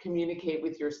owner, communicate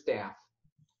with your staff.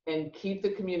 And keep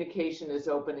the communication as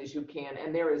open as you can.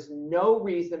 And there is no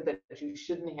reason that you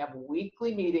shouldn't have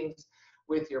weekly meetings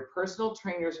with your personal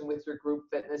trainers and with your group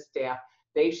fitness staff.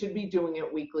 They should be doing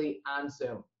it weekly on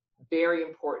Zoom. Very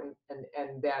important,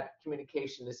 and that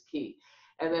communication is key.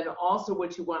 And then also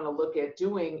what you want to look at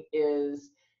doing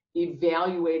is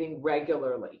evaluating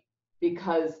regularly,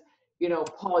 because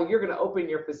Paul, you're going to open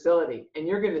your facility and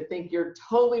you're going to think you're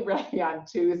totally ready on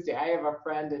Tuesday. I have a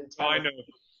friend in town. I know.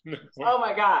 Oh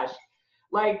my gosh.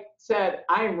 Said,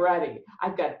 I'm ready.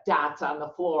 I've got dots on the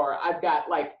floor. I've got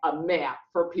a map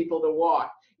for people to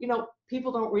walk.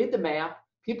 People don't read the map.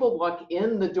 People walk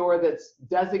in the door that's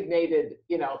designated,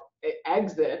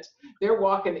 exit. They're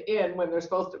walking in when they're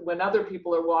supposed to, when other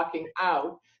people are walking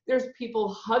out. There's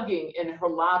people hugging in her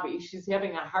lobby. She's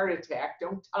having a heart attack.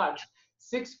 Don't touch.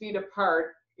 6 feet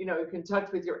apart. You can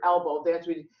touch with your elbow. That's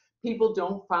what people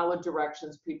don't follow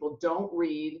directions. People don't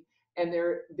read. And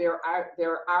there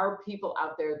are people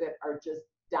out there that are just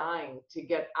dying to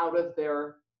get out of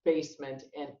their basement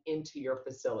and into your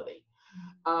facility.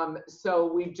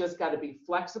 So we've just got to be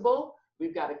flexible.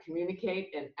 We've got to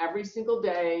communicate, and every single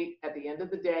day, at the end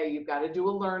of the day, you've got to do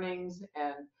a learnings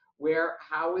and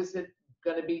how is it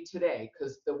going to be today?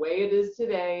 Because the way it is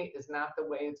today is not the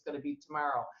way it's going to be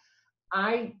tomorrow.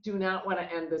 I do not want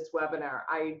to end this webinar.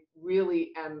 I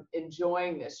really am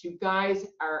enjoying this. You guys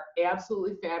are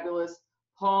absolutely fabulous.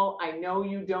 Paul, I know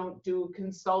you don't do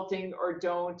consulting or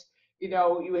don't, you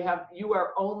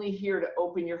are only here to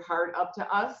open your heart up to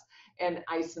us. And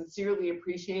I sincerely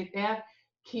appreciate that.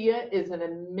 Kia is an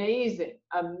amazing,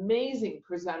 amazing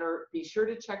presenter. Be sure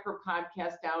to check her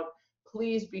podcast out.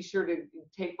 Please be sure to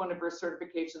take one of her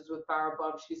certifications with Bar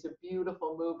Above. She's a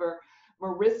beautiful mover.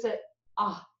 Marissa,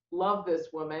 love this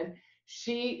woman.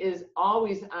 She is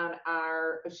always on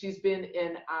she's been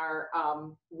in our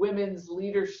women's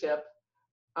leadership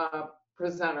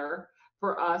presenter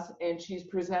for us, and she's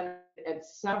presented at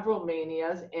several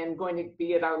manias and going to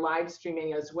be at our live stream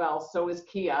mania as well. So is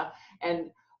Kia.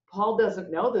 And Paul doesn't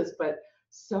know this, but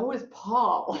so is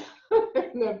Paul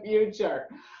in the future.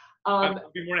 I'd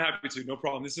be more than happy to. No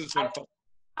problem. This is fun.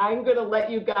 I'm going to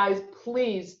let you guys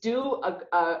please do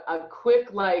a quick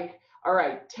all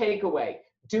right, takeaway.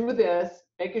 Do this.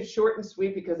 Make it short and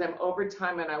sweet because I'm over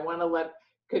time and I want to let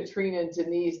Katrina and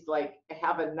Denise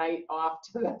have a night off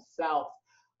to themselves.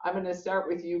 I'm going to start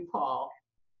with you, Paul.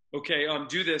 Okay,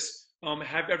 do this.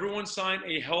 Have everyone sign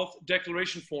a health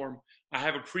declaration form. I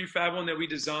have a prefab one that we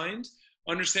designed.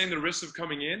 Understand the risks of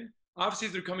coming in. Obviously,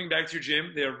 if they're coming back to your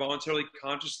gym, they are voluntarily,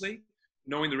 consciously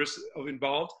knowing the risks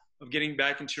involved of getting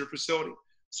back into your facility.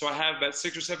 So I have about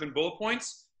 6 or 7 bullet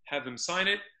points. Have them sign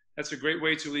it. That's a great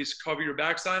way to at least cover your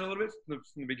backside a little bit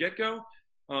from the get-go.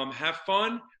 Have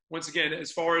fun. Once again,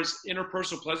 as far as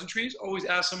interpersonal pleasantries, always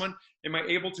ask someone, am I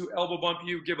able to elbow bump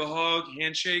you, give a hug,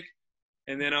 handshake?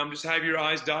 And then just have your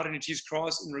I's dotted and your T's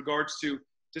crossed in regards to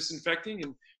disinfecting.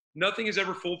 And nothing is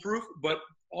ever foolproof, but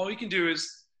all you can do is,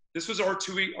 this was our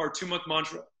 2-month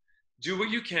mantra. Do what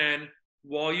you can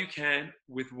while you can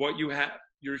with what you have.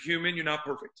 You're human, you're not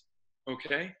perfect.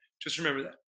 Okay? Just remember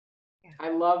that. I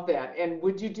love that. And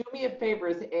would you do me a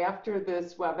favor, after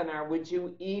this webinar, would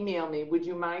you email me? Would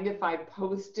you mind if I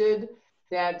posted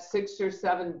that 6 or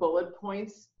 7 bullet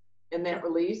points in that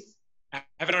release? I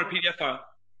have it on a PDF file.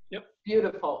 Yep.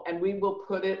 Beautiful. And we will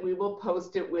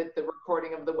post it with the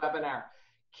recording of the webinar.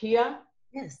 Kia?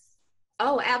 Yes.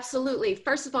 Oh, absolutely.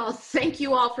 First of all, thank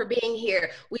you all for being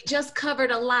here. We just covered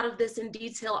a lot of this in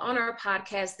detail on our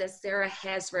podcast that Sara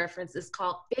has referenced. It's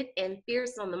called Fit and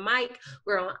Fierce on the Mic.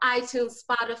 We're on iTunes,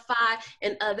 Spotify,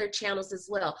 and other channels as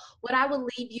well. What I will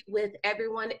leave you with,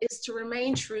 everyone, is to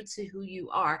remain true to who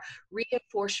you are.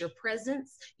 Reinforce your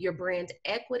presence, your brand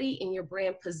equity, and your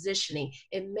brand positioning,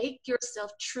 and make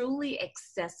yourself truly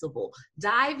accessible.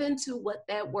 Dive into what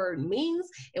that word means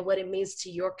and what it means to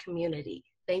your community.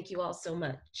 Thank you all so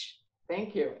much.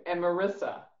 Thank you. And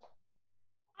Marissa?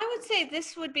 I would say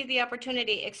this would be the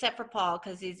opportunity, except for Paul,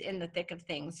 because he's in the thick of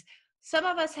things. Some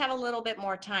of us have a little bit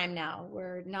more time now.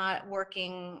 We're not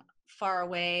working far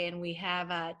away, and we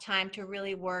have time to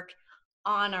really work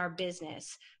on our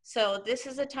business. So this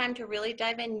is a time to really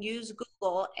dive in, use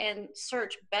Google and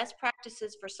search best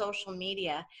practices for social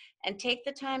media, and take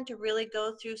the time to really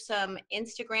go through some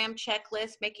Instagram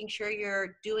checklists, making sure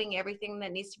you're doing everything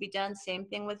that needs to be done. Same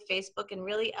thing with Facebook, and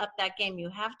really up that game. You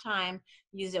have time,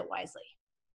 use it wisely.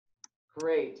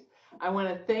 Great. I want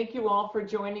to thank you all for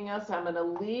joining us. I'm going to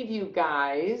leave you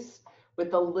guys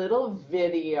with a little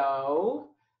video.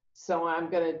 So I'm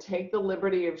going to take the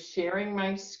liberty of sharing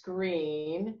my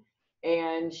screen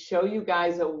and show you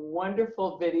guys a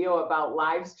wonderful video about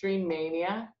Live Stream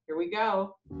Mania. Here we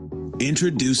go.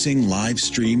 Introducing Live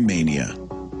Stream Mania,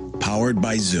 powered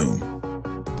by Zoom.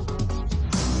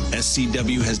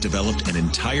 SCW has developed an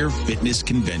entire fitness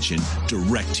convention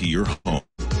direct to your home.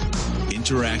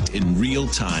 Interact in real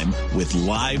time with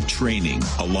live training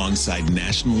alongside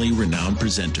nationally renowned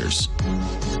presenters.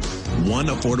 One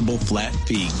affordable flat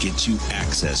fee gets you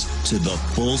access to the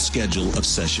full schedule of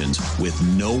sessions with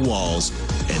no walls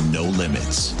and no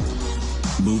limits.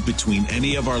 Move between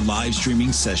any of our live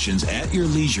streaming sessions at your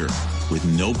leisure with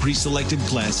no pre-selected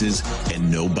classes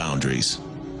and no boundaries.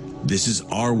 This is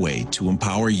our way to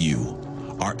empower you,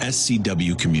 our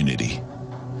SCW community.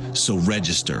 So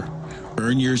register,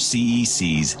 earn your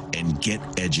CECs, and get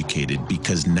educated,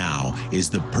 because now is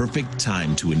the perfect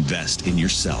time to invest in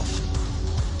yourself.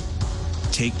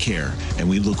 Take care, and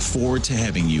we look forward to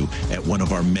having you at one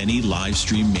of our many Live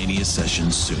Stream Mania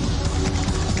sessions soon.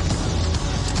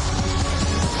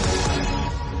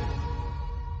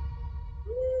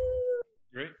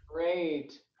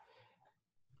 Great.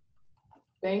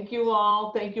 Thank you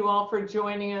all. Thank you all for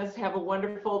joining us. Have a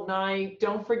wonderful night.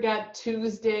 Don't forget,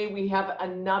 Tuesday, we have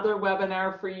another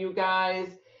webinar for you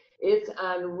guys. It's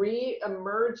on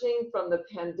re-emerging from the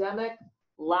pandemic,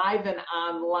 live and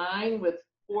online, with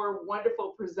 4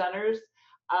 wonderful presenters.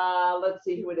 Let's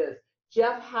see who it is.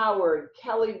 Jeff Howard,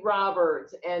 Kelly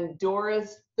Roberts, and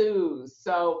Doris Thews.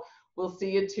 So we'll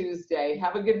see you Tuesday.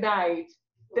 Have a good night.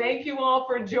 Thank you all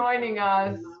for joining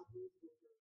us.